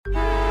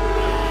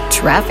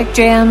Traffic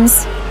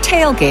jams,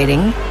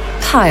 tailgating,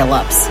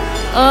 pile-ups.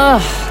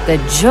 Ugh, the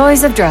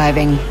joys of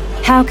driving.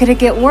 How could it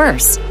get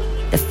worse?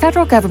 The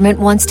federal government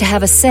wants to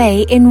have a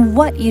say in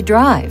what you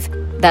drive.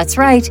 That's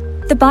right.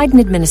 The Biden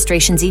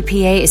administration's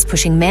EPA is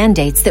pushing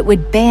mandates that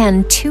would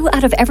ban 2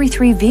 out of every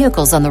 3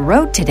 vehicles on the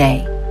road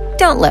today.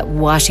 Don't let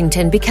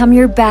Washington become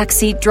your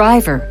backseat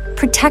driver.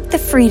 Protect the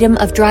freedom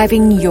of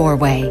driving your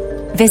way.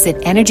 Visit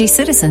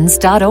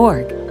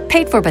EnergyCitizens.org.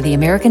 Paid for by the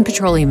American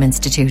Petroleum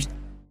Institute.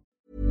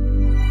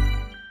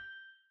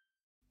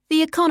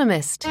 The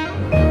Economist.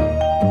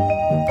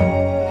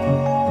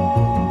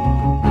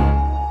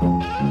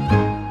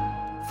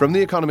 From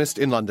The Economist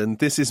in London,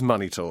 this is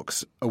Money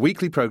Talks, a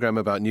weekly programme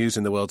about news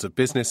in the worlds of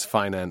business,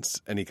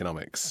 finance and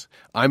economics.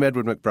 I'm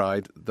Edward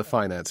McBride, the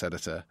finance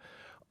editor.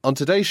 On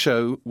today's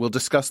show, we'll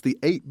discuss the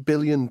 $8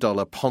 billion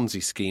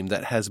Ponzi scheme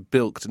that has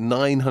bilked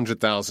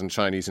 900,000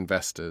 Chinese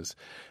investors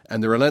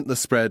and the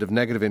relentless spread of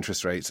negative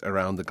interest rates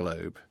around the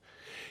globe.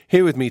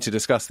 Here with me to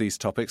discuss these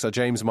topics are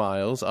James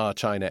Miles, our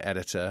China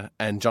editor,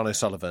 and John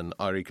O'Sullivan,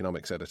 our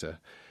economics editor.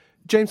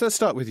 James, let's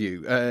start with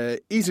you.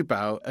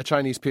 Yizhibao, a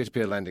Chinese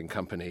peer-to-peer lending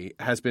company,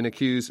 has been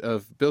accused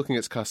of bilking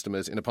its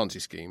customers in a Ponzi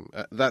scheme.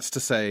 That's to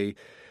say,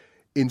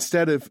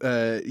 instead of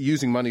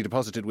using money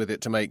deposited with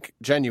it to make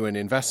genuine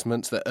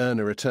investments that earn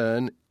a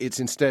return, it's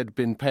instead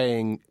been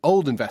paying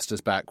old investors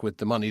back with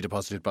the money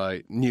deposited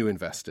by new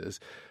investors.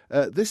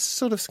 This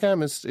sort of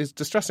scam is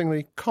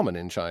distressingly common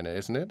in China,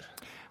 isn't it?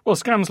 Well,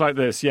 scams like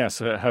this, yes,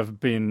 have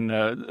been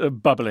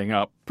bubbling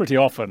up pretty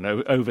often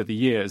over the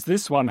years.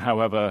 This one,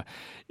 however,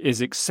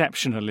 is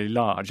exceptionally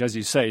large. As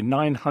you say,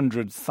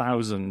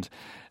 900,000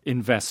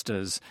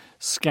 investors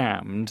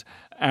scammed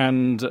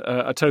and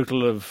a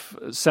total of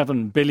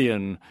 $7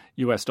 billion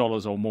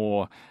or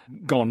more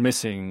gone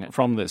missing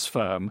from this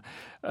firm.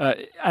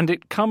 And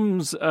it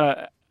comes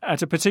at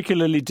a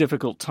particularly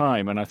difficult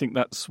time, and I think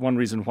that's one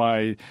reason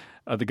why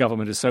the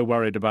government is so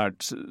worried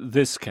about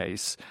this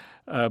case.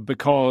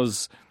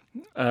 Because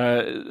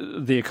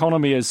the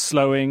economy is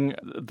slowing.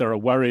 There are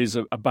worries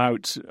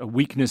about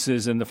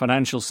weaknesses in the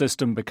financial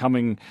system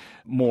becoming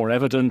more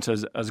evident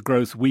as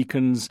growth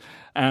weakens,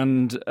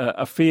 and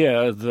a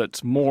fear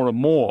that more and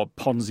more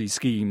Ponzi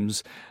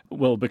schemes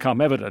will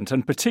become evident,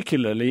 and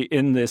particularly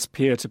in this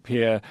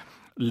peer-to-peer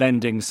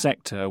lending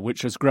sector,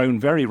 which has grown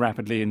very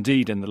rapidly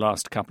indeed in the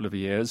last couple of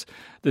years.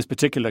 This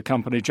particular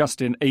company,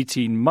 just in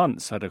 18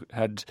 months,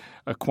 had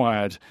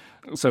acquired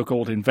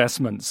so-called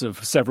investments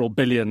of several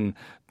 $billion,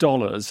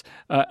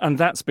 and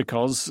that's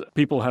because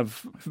people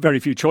have very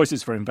few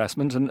choices for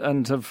investment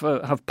and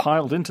have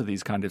piled into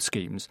these kind of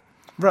schemes.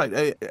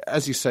 Right,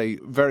 as you say,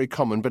 very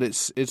common, but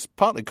it's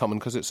partly common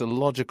because it's a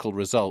logical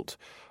result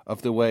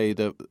of the way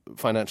the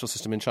financial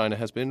system in China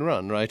has been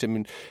run, right? I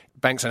mean,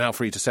 banks are now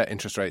free to set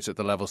interest rates at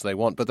the levels they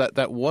want, but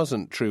that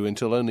wasn't true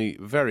until only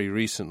very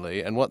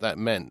recently. And what that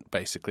meant,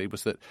 basically,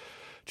 was that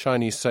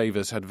Chinese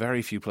savers had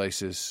very few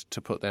places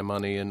to put their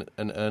money and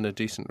earn a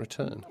decent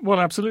return. Well,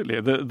 absolutely.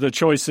 The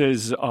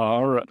choices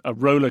are a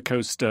roller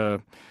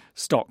coaster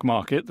stock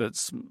market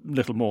that's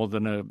little more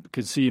than a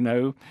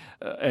casino,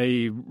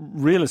 a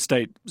real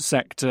estate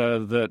sector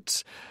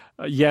that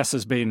yes,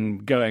 has been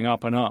going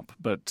up and up,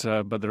 but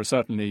there are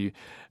certainly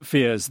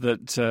fears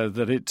that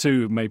it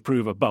too may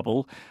prove a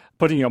bubble.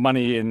 Putting your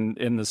money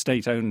in the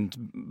state-owned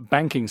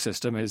banking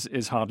system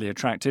is hardly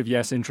attractive.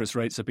 Yes, interest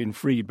rates have been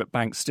freed, but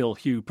banks still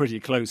hew pretty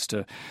close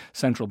to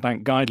central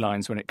bank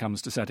guidelines when it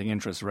comes to setting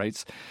interest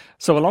rates.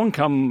 So along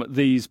come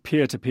these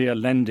peer-to-peer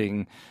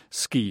lending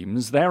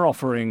schemes. They're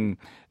offering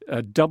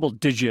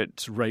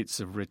double-digit rates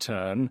of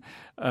return.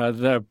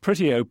 They're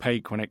pretty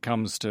opaque when it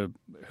comes to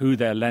who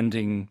they're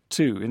lending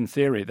to. In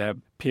theory, they're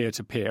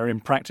peer-to-peer. In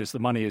practice, the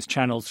money is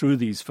channeled through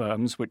these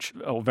firms,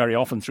 or very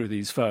often through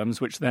these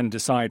firms, which then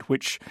decide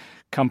which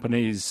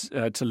companies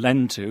to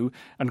lend to,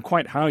 and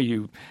quite how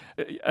you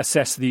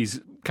assess these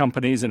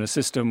companies in a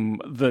system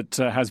that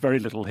has very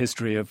little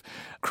history of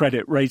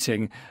credit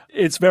rating.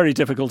 It's very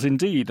difficult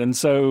indeed. And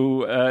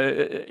so,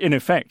 in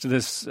effect,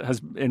 this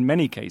has, in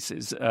many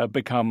cases,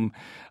 become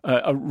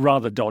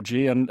rather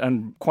dodgy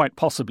and quite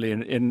possibly,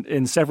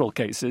 in several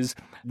cases,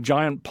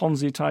 giant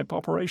Ponzi-type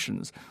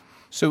operations.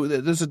 So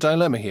there's a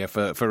dilemma here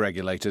for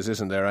regulators,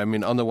 isn't there? I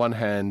mean, on the one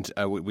hand,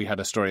 we had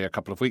a story a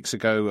couple of weeks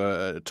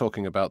ago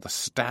talking about the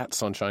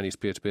stats on Chinese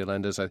peer-to-peer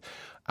lenders.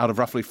 Out of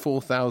roughly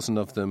 4,000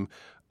 of them,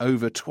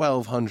 over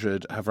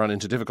 1,200 have run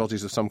into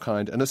difficulties of some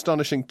kind. An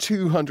astonishing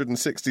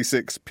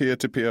 266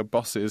 peer-to-peer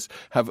bosses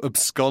have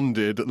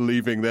absconded,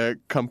 leaving their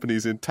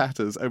companies in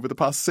tatters over the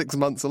past 6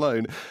 months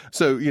alone.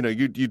 So,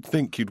 you'd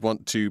think you'd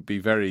want to be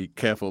very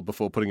careful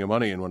before putting your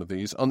money in one of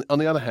these. On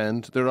the other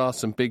hand, there are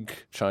some big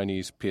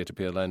Chinese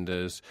peer-to-peer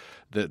lenders.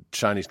 The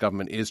Chinese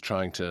government is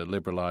trying to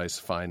liberalize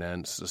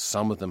finance.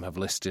 Some of them have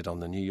listed on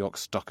the New York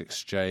Stock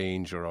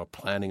Exchange or are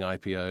planning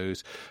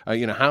IPOs.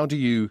 How do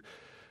you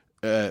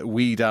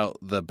weed out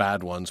the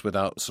bad ones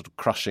without sort of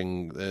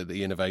crushing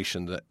the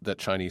innovation that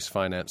Chinese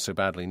finance so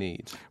badly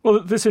needs?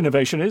 Well, this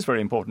innovation is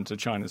very important to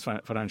China's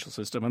financial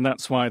system, and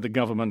that's why the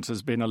government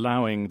has been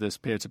allowing this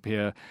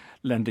peer-to-peer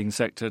lending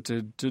sector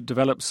to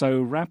develop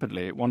so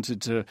rapidly. It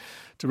wanted to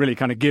really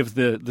kind of give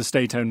the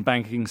state-owned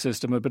banking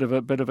system a bit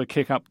of a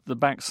kick up the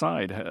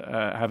backside,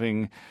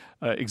 having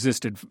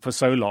existed for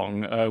so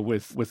long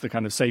with the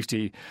kind of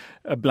safety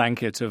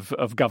blanket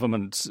of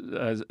government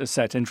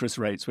set interest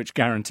rates, which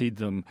guaranteed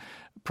them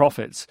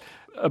profits.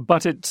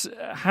 But it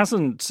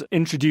hasn't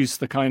introduced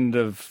the kind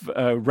of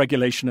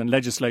regulation and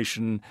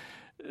legislation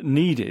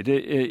needed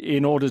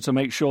in order to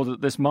make sure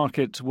that this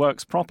market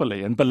works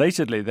properly. And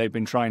belatedly, they've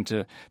been trying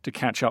to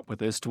catch up with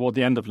this. Toward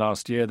the end of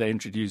last year, they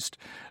introduced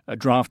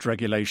draft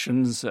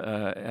regulations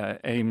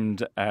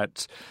aimed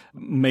at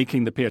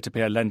making the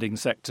peer-to-peer lending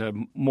sector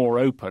more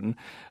open.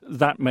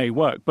 That may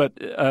work, but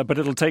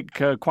it'll take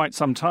quite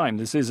some time.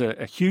 This is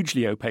a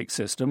hugely opaque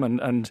system,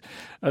 and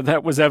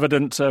that was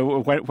evident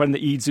when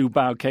the Yi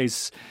Zhubao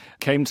case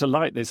came to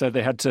light. They said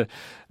they had to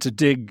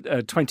dig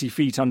 20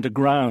 feet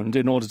underground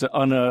in order to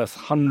unearth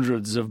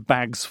hundreds of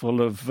bags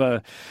full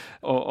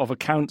of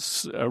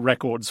accounts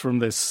records from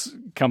this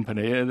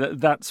company.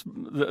 That's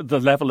the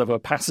level of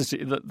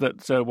opacity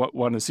that what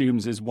one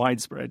assumes is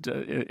widespread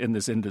in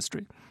this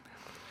industry.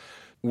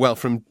 Well,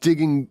 from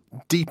digging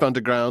deep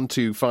underground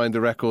to find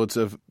the records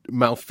of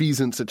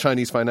malfeasance at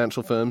Chinese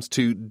financial firms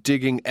to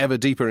digging ever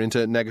deeper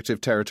into negative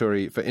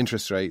territory for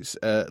interest rates.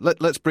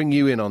 Let's bring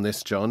you in on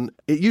this, John.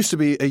 It used to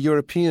be a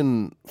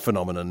European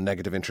phenomenon,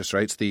 negative interest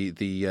rates. The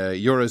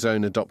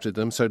Eurozone adopted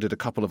them, so did a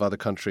couple of other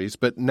countries.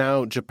 But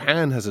now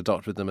Japan has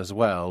adopted them as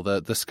well.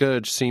 The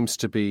scourge seems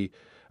to be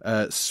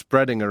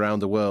spreading around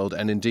the world,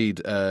 and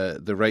indeed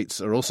the rates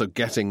are also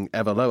getting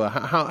ever lower.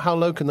 How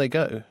low can they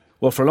go?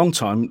 Well, for a long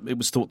time, it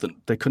was thought that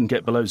they couldn't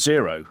get below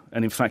zero.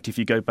 And in fact, if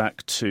you go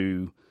back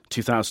to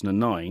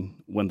 2009,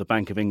 when the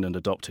Bank of England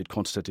adopted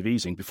quantitative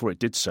easing, before it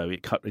did so,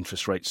 it cut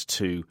interest rates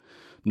to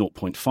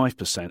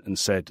 0.5% and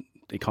said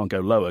it can't go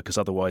lower because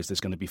otherwise there's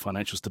going to be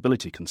financial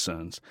stability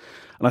concerns.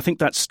 And I think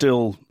that's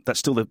still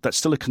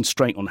a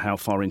constraint on how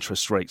far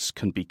interest rates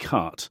can be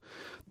cut.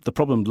 The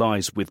problem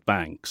lies with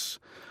banks.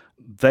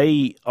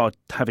 They are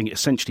having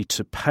essentially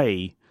to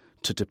pay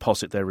to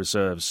deposit their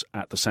reserves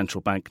at the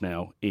central bank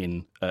now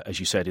in,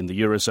 as you said, in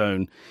the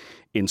Eurozone,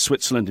 in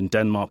Switzerland, in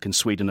Denmark, in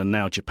Sweden, and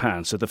now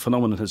Japan. So the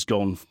phenomenon has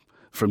gone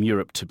from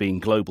Europe to being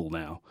global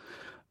now.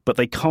 But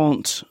they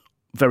can't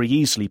very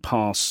easily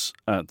pass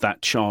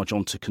that charge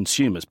on to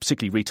consumers,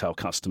 particularly retail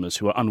customers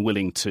who are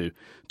unwilling to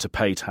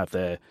pay to have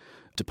their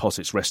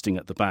deposits resting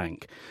at the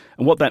bank.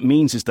 And what that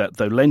means is that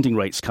though lending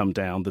rates come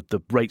down,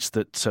 the rates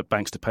that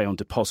banks to pay on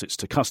deposits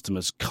to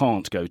customers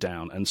can't go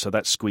down. And so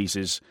that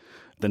squeezes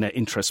the net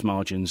interest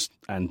margins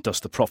and thus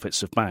the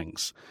profits of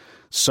banks.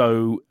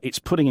 So it's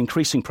putting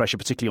increasing pressure,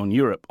 particularly on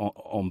Europe,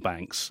 on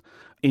banks.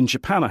 In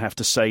Japan, I have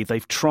to say,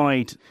 they've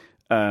tried,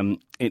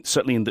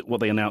 certainly in what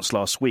they announced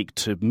last week,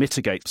 to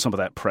mitigate some of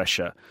that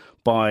pressure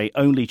by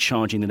only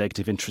charging the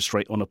negative interest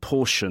rate on a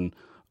portion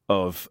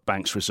of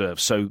banks'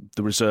 reserves, so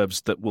the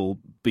reserves that will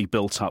be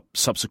built up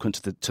subsequent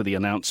to the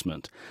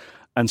announcement.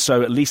 And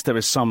so at least there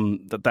is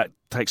some that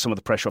takes some of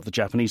the pressure off the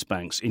Japanese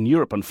banks. In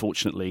Europe,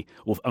 unfortunately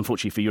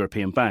for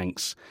European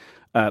banks,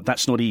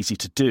 that's not easy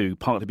to do,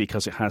 partly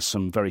because it has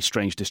some very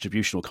strange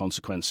distributional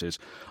consequences.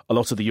 A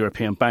lot of the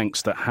European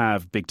banks that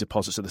have big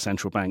deposits at the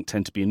central bank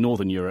tend to be in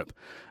Northern Europe,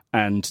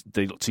 and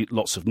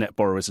lots of net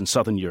borrowers in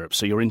Southern Europe.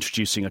 So you're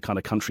introducing a kind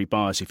of country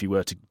bias if you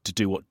were to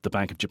do what the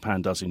Bank of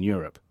Japan does in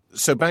Europe.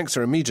 So banks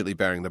are immediately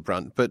bearing the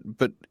brunt, but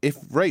if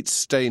rates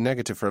stay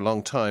negative for a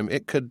long time,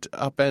 it could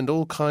upend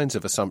all kinds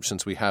of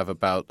assumptions we have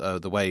about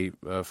the way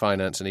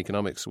finance and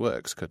economics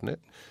works, couldn't it?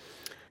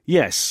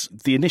 Yes.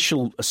 The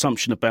initial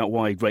assumption about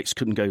why rates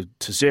couldn't go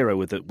to zero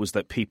with it was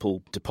that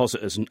people,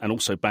 depositors and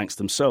also banks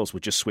themselves,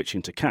 would just switch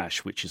into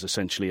cash, which is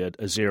essentially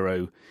a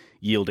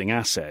zero-yielding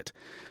asset.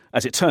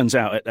 As it turns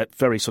out, at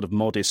very sort of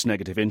modest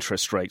negative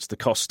interest rates, the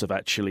cost of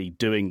actually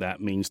doing that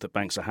means that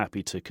banks are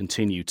happy to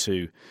continue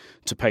to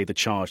pay the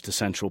charge to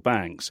central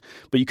banks.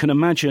 But you can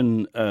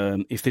imagine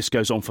if this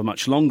goes on for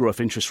much longer, if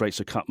interest rates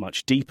are cut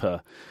much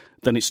deeper,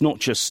 then it's not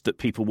just that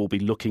people will be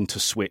looking to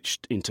switch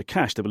into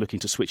cash. They'll be looking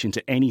to switch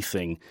into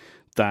anything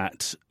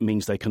that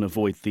means they can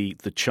avoid the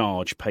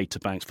charge paid to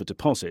banks for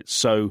deposits.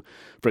 So,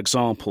 for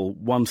example,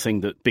 one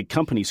thing that big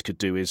companies could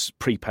do is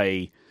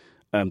prepay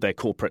their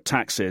corporate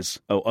taxes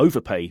or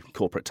overpay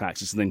corporate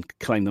taxes and then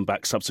claim them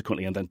back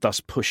subsequently and then thus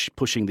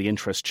pushing the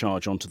interest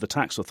charge onto the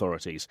tax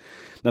authorities.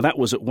 Now, that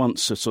was at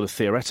once a sort of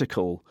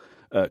theoretical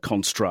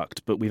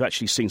construct, but we've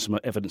actually seen some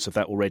evidence of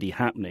that already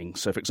happening.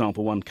 So, for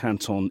example, one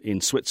canton in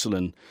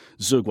Switzerland,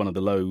 Zug, one of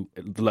the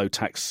low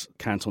tax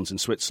cantons in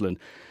Switzerland,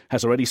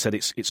 has already said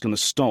it's going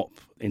to stop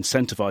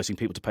incentivizing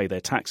people to pay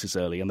their taxes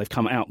early, and they've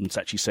come out and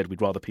actually said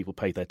we'd rather people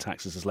pay their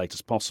taxes as late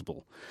as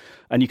possible.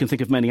 And you can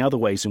think of many other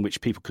ways in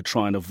which people could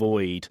try and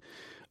avoid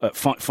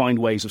find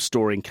ways of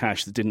storing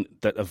cash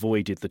that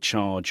avoided the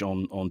charge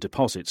on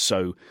deposits.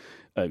 So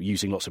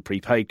using lots of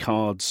prepaid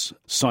cards,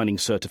 signing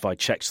certified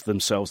checks to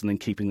themselves and then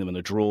keeping them in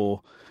a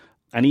drawer.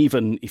 And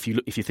even if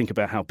you think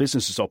about how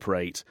businesses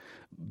operate,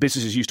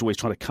 businesses used to always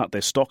try to cut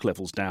their stock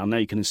levels down. Now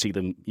you can see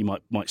them. You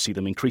might see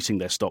them increasing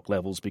their stock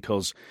levels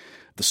because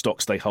the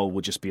stocks they hold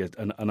would just be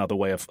another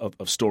way of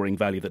storing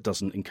value that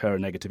doesn't incur a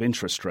negative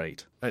interest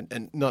rate.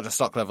 And not just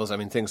stock levels. I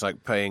mean, things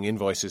like paying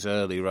invoices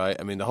early, right?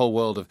 I mean, the whole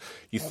world of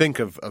you think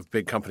of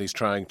big companies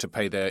trying to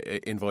pay their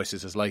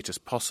invoices as late as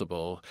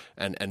possible,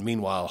 and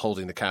meanwhile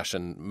holding the cash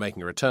and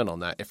making a return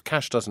on that. If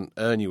cash doesn't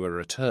earn you a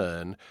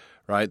return,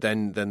 right,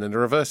 then the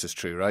reverse is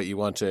true, right? You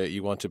want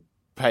to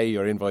pay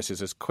your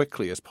invoices as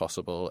quickly as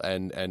possible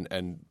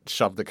and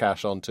shove the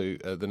cash onto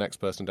the next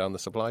person down the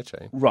supply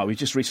chain. Right. We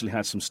just recently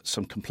had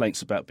some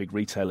complaints about big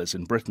retailers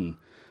in Britain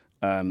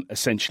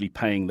essentially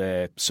paying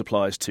their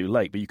suppliers too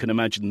late. But you can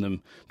imagine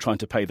them trying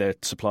to pay their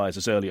suppliers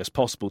as early as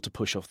possible to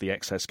push off the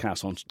excess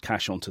cash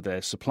onto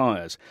their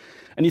suppliers.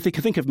 And you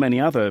can think of many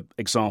other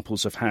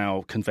examples of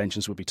how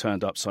conventions would be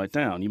turned upside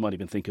down. You might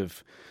even think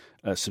of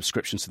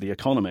subscriptions to The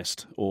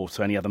Economist or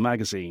to any other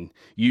magazine.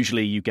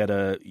 Usually you get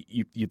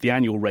the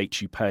annual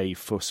rate you pay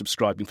for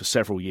subscribing for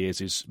several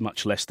years is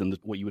much less than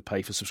what you would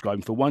pay for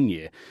subscribing for 1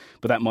 year.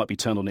 But that might be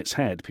turned on its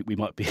head.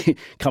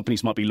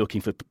 Companies might be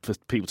looking for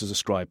people to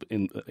subscribe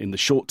in the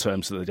short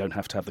term so that they don't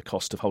have to have the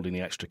cost of holding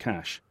the extra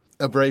cash.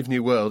 A brave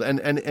new world.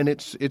 And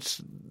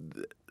it's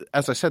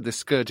as I said, this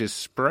scourge is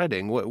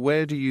spreading.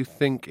 Where do you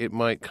think it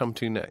might come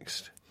to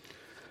next?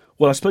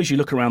 Well, I suppose you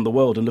look around the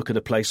world and look at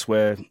a place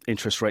where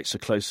interest rates are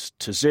close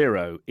to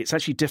zero. It's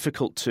actually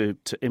difficult to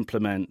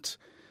implement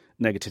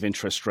negative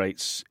interest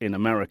rates in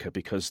America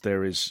because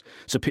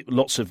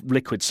lots of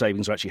liquid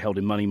savings are actually held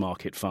in money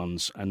market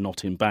funds and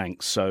not in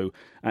banks. So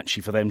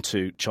actually for them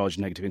to charge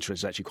negative interest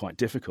is actually quite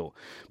difficult.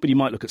 But you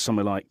might look at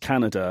somewhere like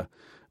Canada,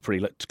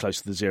 pretty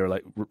close to the zero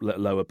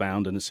lower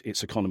bound, and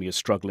its economy is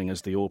struggling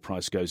as the oil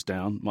price goes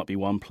down. Might be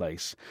one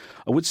place.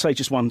 I would say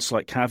just one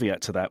slight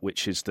caveat to that,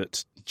 which is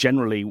that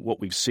generally what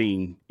we've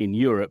seen in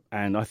Europe,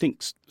 and I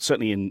think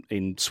certainly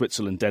in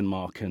Switzerland,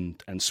 Denmark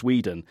and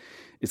Sweden,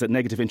 is that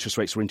negative interest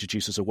rates were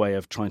introduced as a way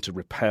of trying to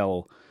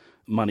repel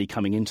money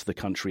coming into the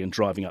country and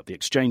driving up the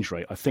exchange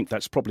rate. I think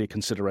that's probably a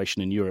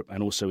consideration in Europe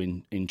and also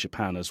in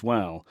Japan as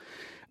well.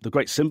 The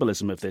great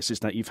symbolism of this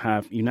is that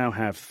you now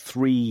have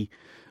three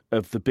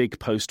of the big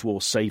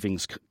post-war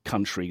savings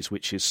countries,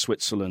 which is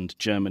Switzerland,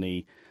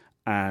 Germany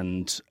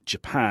and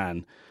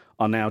Japan,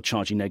 are now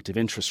charging negative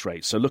interest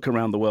rates. So look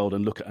around the world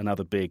and look at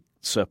another big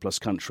surplus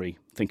country,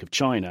 think of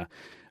China,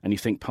 and you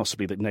think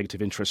possibly that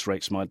negative interest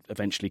rates might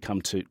eventually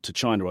come to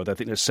China, although I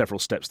think there's several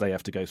steps they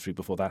have to go through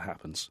before that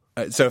happens.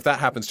 So if that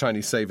happens,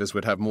 Chinese savers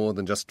would have more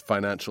than just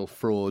financial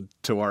fraud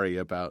to worry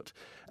about.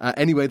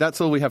 Anyway, that's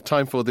all we have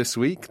time for this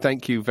week.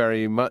 Thank you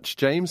very much,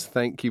 James.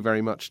 Thank you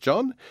very much,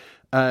 John.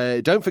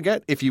 Don't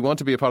forget, if you want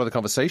to be a part of the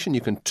conversation,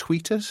 you can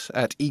tweet us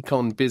at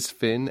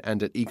EconBizFin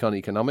and at Econ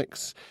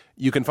Economics.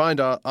 You can find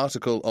our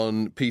article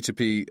on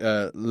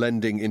P2P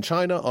lending in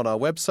China on our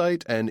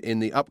website, and in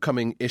the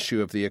upcoming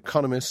issue of The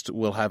Economist,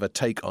 we'll have a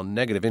take on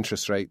negative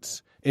interest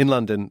rates. In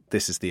London,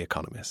 this is The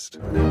Economist.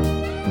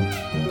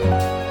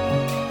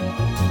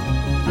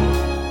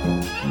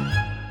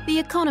 The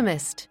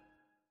Economist.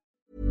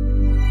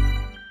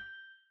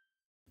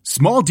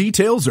 Small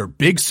details are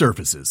big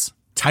surfaces.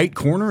 Tight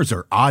corners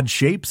or odd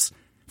shapes,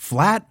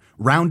 flat,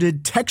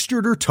 rounded,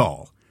 textured, or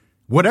tall.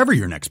 Whatever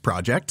your next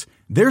project,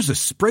 there's a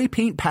spray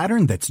paint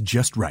pattern that's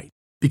just right.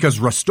 Because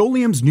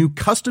Rust-Oleum's new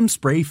Custom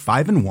Spray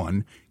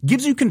 5-in-1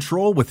 gives you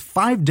control with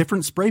 5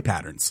 different spray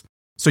patterns.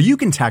 So you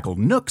can tackle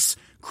nooks,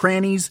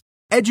 crannies,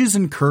 edges,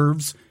 and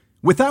curves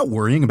without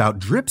worrying about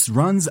drips,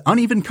 runs,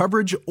 uneven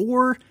coverage,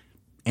 or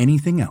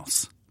anything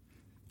else.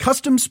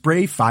 Custom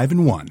Spray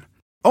 5-in-1.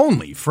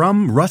 Only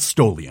from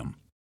Rust-Oleum.